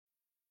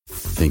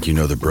Think you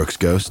know the Brooks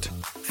Ghost?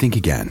 Think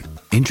again.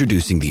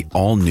 Introducing the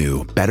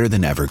all-new,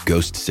 better-than-ever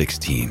Ghost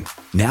 16.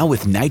 Now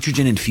with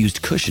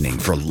nitrogen-infused cushioning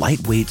for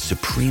lightweight,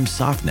 supreme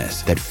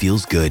softness that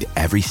feels good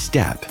every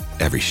step,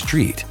 every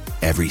street,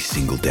 every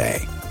single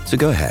day. So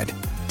go ahead,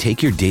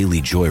 take your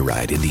daily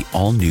joyride in the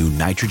all-new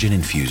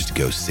nitrogen-infused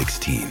Ghost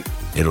 16.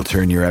 It'll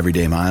turn your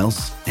everyday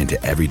miles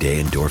into everyday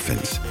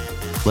endorphins.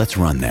 Let's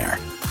run there.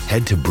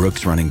 Head to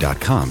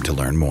brooksrunning.com to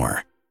learn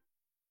more.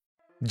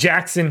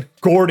 Jackson,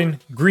 Gordon,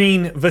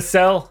 Green,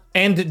 Vassell,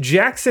 and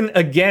Jackson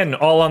again,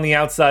 all on the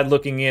outside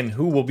looking in.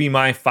 Who will be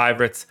my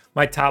favorites?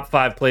 My top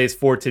 5 plays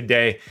for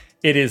today.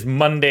 It is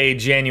Monday,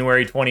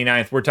 January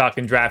 29th. We're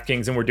talking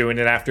DraftKings, and we're doing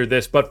it after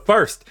this. But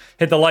first,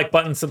 hit the like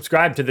button,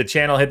 subscribe to the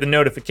channel, hit the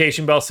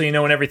notification bell so you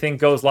know when everything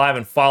goes live,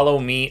 and follow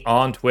me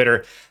on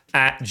Twitter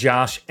at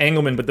Josh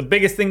Engelman. But the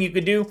biggest thing you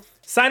could do,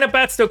 sign up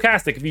at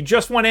Stochastic. If you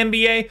just want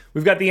NBA,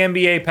 we've got the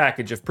NBA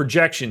package of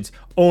projections,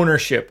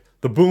 ownership,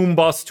 the boom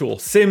bust tool,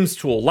 Sims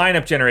tool,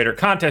 lineup generator,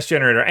 contest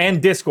generator,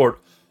 and Discord.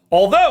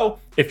 Although,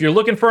 if you're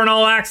looking for an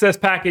all access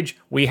package,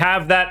 we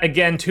have that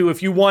again too.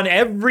 If you want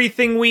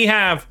everything we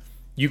have,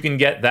 you can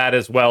get that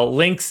as well.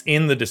 Links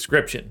in the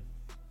description.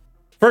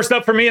 First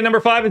up for me at number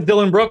 5 is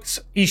Dylan Brooks.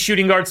 He's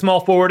shooting guard, small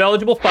forward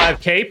eligible,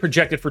 5K,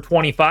 projected for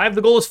 25.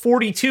 The goal is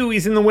 42.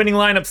 He's in the winning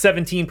lineup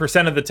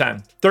 17% of the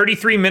time.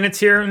 33 minutes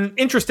here, an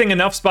interesting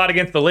enough spot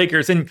against the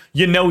Lakers, and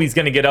you know he's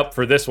going to get up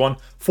for this one.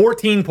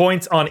 14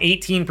 points on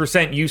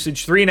 18%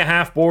 usage,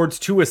 3.5 boards,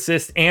 2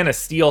 assists, and a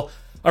steal.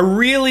 I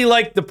really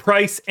like the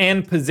price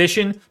and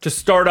position to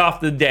start off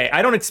the day.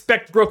 I don't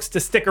expect Brooks to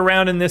stick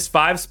around in this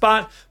 5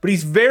 spot, but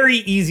he's very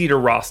easy to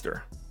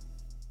roster.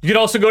 You could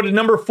also go to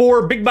number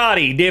 4, big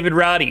body, David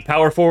Roddy,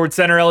 power forward,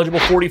 center eligible,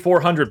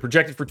 4,400,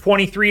 projected for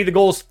 23. The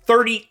goal is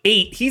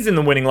 38. He's in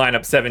the winning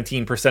lineup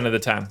 17% of the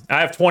time. I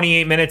have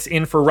 28 minutes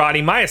in for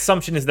Roddy. My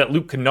assumption is that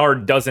Luke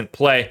Kennard doesn't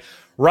play.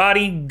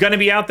 Roddy going to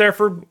be out there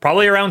for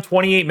probably around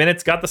 28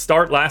 minutes. Got the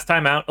start last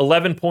time out.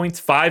 11 points,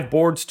 5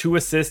 boards, 2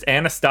 assists,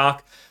 and a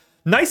stock.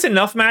 Nice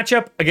enough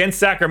matchup against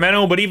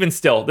Sacramento, but even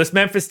still, this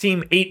Memphis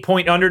team,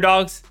 8-point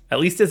underdogs, at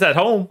least is at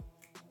home.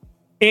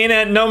 In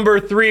at number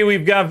 3,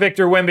 we've got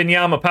Victor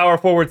Wembanyama, power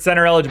forward,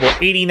 center eligible,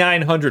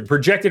 8,900,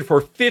 projected for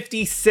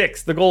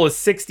 56. The goal is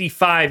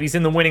 65. He's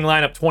in the winning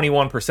lineup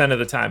 21% of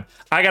the time.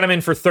 I got him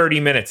in for 30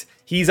 minutes.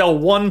 He's a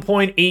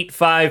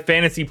 1.85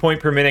 fantasy point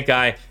per minute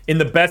guy in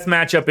the best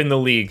matchup in the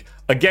league.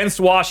 Against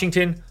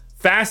Washington,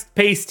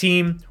 fast-paced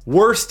team,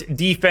 worst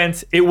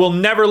defense. It will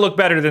never look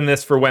better than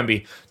this for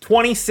Wemby.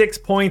 26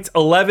 points,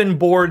 11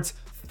 boards,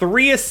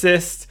 3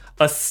 assists,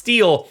 a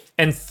steal,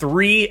 and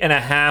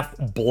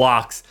 3.5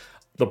 blocks.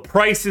 The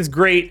price is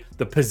great.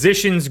 The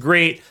position's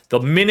great. The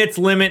minutes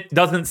limit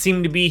doesn't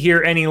seem to be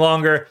here any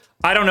longer.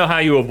 I don't know how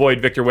you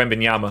avoid Victor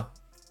Wembanyama.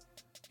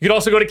 You could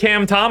also go to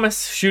Cam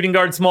Thomas, shooting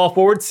guard, small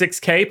forward,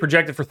 6K,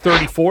 projected for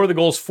 34. The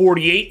goal's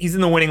 48. He's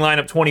in the winning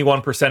lineup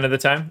 21% of the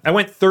time. I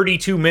went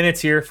 32 minutes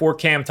here for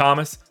Cam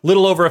Thomas.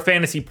 Little over a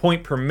fantasy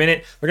point per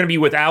minute. They're going to be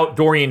without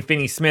Dorian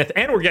Finney-Smith,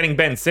 and we're getting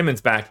Ben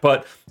Simmons back.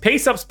 But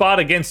pace-up spot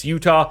against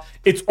Utah,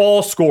 it's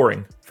all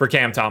scoring for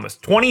Cam Thomas.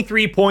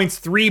 23 points,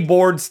 3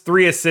 boards,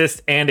 3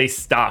 assists, and a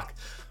stock.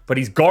 But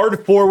he's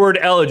guard forward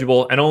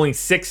eligible and only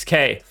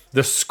 6K.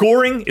 The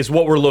scoring is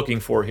what we're looking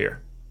for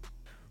here.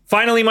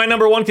 Finally, my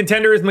number 1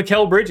 contender is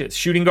Mikal Bridges,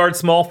 shooting guard,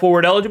 small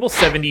forward eligible,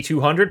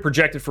 7,200,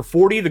 projected for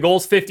 40. The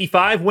goal's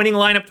 55, winning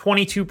lineup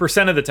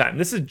 22% of the time.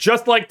 This is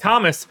just like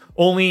Thomas,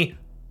 only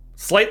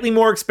slightly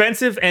more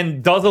expensive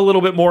and does a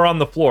little bit more on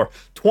the floor.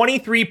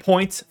 23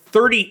 points,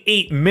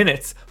 38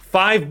 minutes,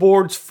 5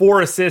 boards,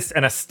 4 assists,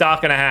 and a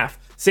stock and a half.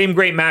 Same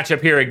great matchup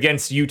here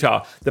against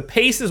Utah. The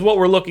pace is what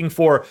we're looking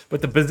for,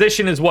 but the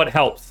position is what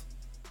helps.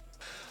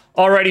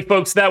 Alrighty,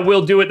 folks, that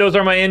will do it. Those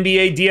are my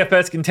NBA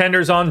DFS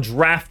contenders on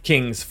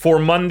DraftKings for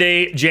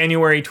Monday,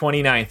 January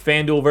 29th.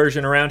 FanDuel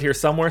version around here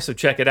somewhere, so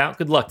check it out.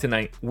 Good luck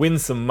tonight. Win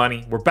some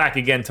money. We're back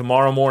again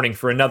tomorrow morning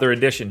for another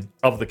edition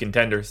of the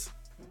Contenders.